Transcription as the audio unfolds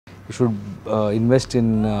you should invest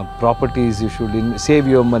in properties, you should save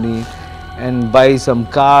your money and buy some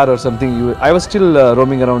car or something. I was still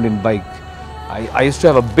roaming around in bike. I used to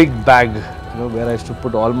have a big bag, where I used to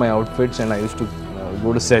put all my outfits, and I used to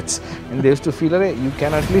go to sets. And they used to feel, hey, you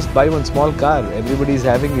can at least buy one small car. Everybody is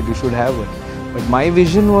having it, you should have one. But my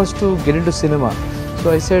vision was to get into cinema.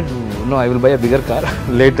 So I said, no, I will buy a bigger car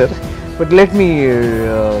later. But let me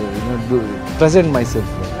present myself.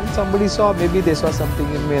 And somebody saw, maybe they saw something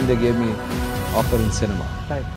in me and they gave me offer in cinema. Right.